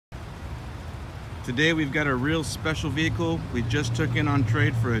Today we've got a real special vehicle we just took in on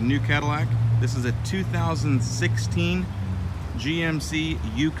trade for a new Cadillac. This is a 2016 GMC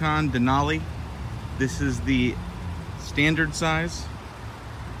Yukon Denali. This is the standard size,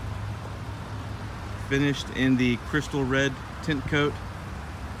 finished in the crystal red tint coat.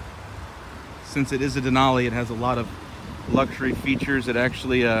 Since it is a Denali, it has a lot of luxury features. It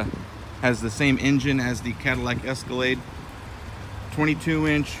actually has the same engine as the Cadillac Escalade,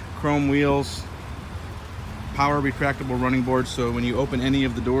 22-inch chrome wheels, power retractable running boards, so when you open any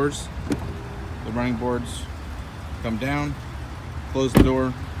of the doors, the running boards come down. Close the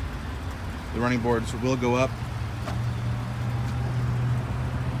door, the running boards will go up.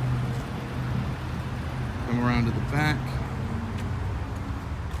 Come around to the back.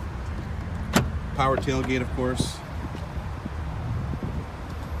 Power tailgate, of course.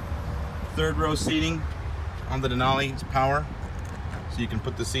 Third row seating on the Denali is power, so you can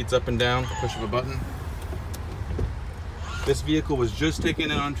put the seats up and down, the push of a button. This vehicle was just taken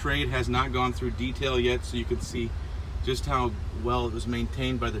in on trade, has not gone through detail yet, so you can see just how well it was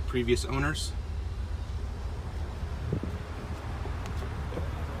maintained by the previous owners.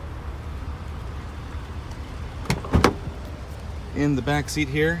 In the back seat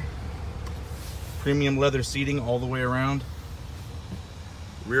here, premium leather seating all the way around.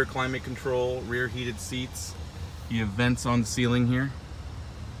 Rear climate control, rear heated seats. You have vents on the ceiling here.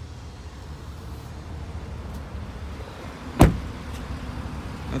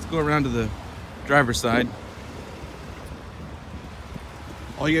 Let's go around to the driver's side.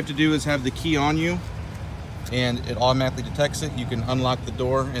 All you have to do is have the key on you and it automatically detects it. You can unlock the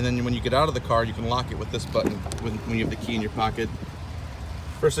door, and then when you get out of the car, you can lock it with this button when you have the key in your pocket.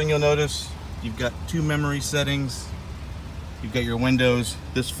 First thing you'll notice, you've got two memory settings. You've got your windows.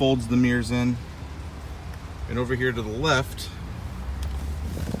 This folds the mirrors in. And over here to the left,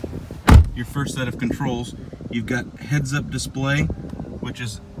 your first set of controls, you've got heads-up display, which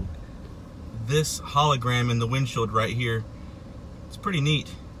is this hologram in the windshield right here. It's pretty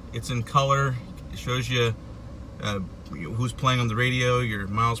neat. It's in color. It shows you who's playing on the radio, your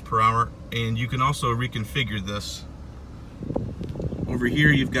miles per hour, and you can also reconfigure this. Over here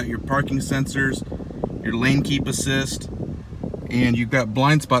you've got your parking sensors, your lane keep assist, and you've got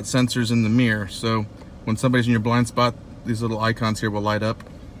blind spot sensors in the mirror. So when somebody's in your blind spot, these little icons here will light up.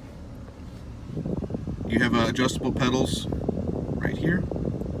 You have adjustable pedals right here.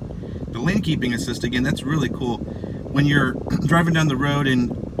 The lane keeping assist, again, that's really cool. When you're driving down the road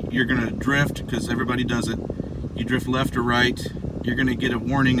and you're gonna drift, because everybody does it, you drift left or right, you're gonna get a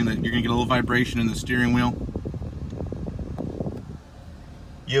warning and you're gonna get a little vibration in the steering wheel.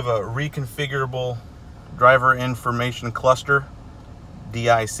 You have a reconfigurable driver information cluster,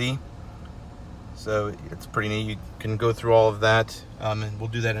 DIC. So it's pretty neat. You can go through all of that, and we'll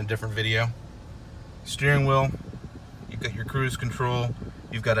do that in a different video. Steering wheel, you've got your cruise control.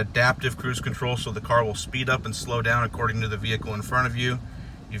 You've got adaptive cruise control, so the car will speed up and slow down according to the vehicle in front of you.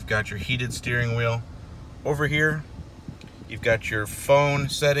 You've got your heated steering wheel. Over here, you've got your phone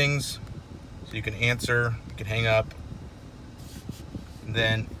settings, so you can answer, you can hang up. And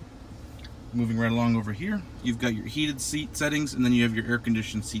then, moving right along over here, you've got your heated seat settings, and then you have your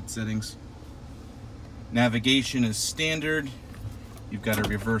air-conditioned seat settings. Navigation is standard. You've got a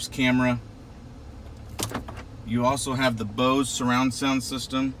reverse camera. You also have the Bose surround sound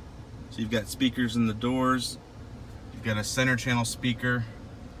system. So you've got speakers in the doors. You've got a center channel speaker.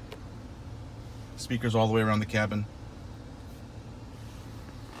 Speakers all the way around the cabin.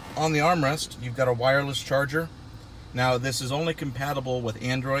 On the armrest, you've got a wireless charger. Now this is only compatible with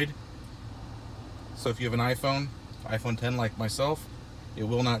Android. So if you have an iPhone 10 like myself, it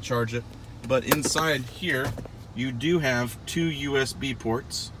will not charge it. But inside here, you do have two USB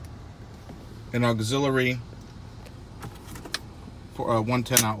ports, an auxiliary for a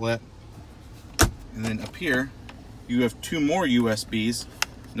 110 outlet, and then up here you have two more USBs,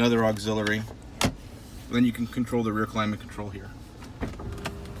 another auxiliary. Then you can control the rear climate control here.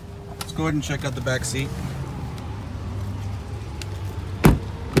 Let's go ahead and check out the back seat.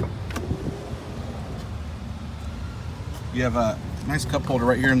 You have a nice cup holder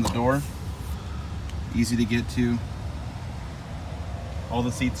right here in the door, easy to get to. All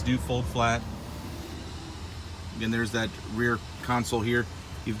the seats do fold flat. Again, there's that rear console here.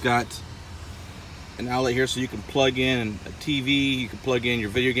 You've got an outlet here so you can plug in a TV, you can plug in your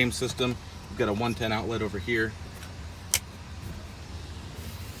video game system. You've got a 110 outlet over here.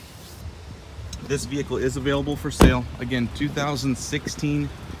 This vehicle is available for sale. Again, 2016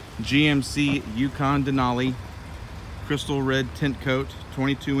 GMC Yukon Denali, crystal red tint coat,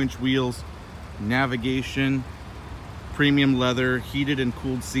 22-inch wheels, navigation, premium leather, heated and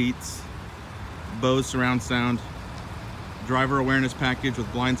cooled seats. Bose surround sound, driver awareness package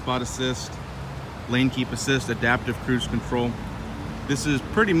with blind spot assist, lane keep assist, adaptive cruise control. This is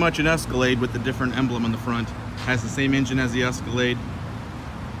pretty much an Escalade with a different emblem on the front. Has the same engine as the Escalade.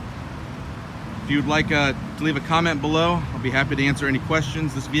 If you'd like to leave a comment below, I'll be happy to answer any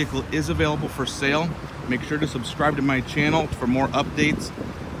questions. This vehicle is available for sale. Make sure to subscribe to my channel for more updates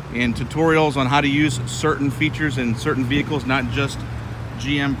and tutorials on how to use certain features in certain vehicles, not just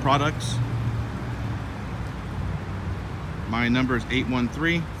GM products. My number is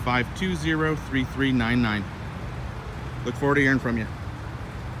 813-520-3399. Look forward to hearing from you.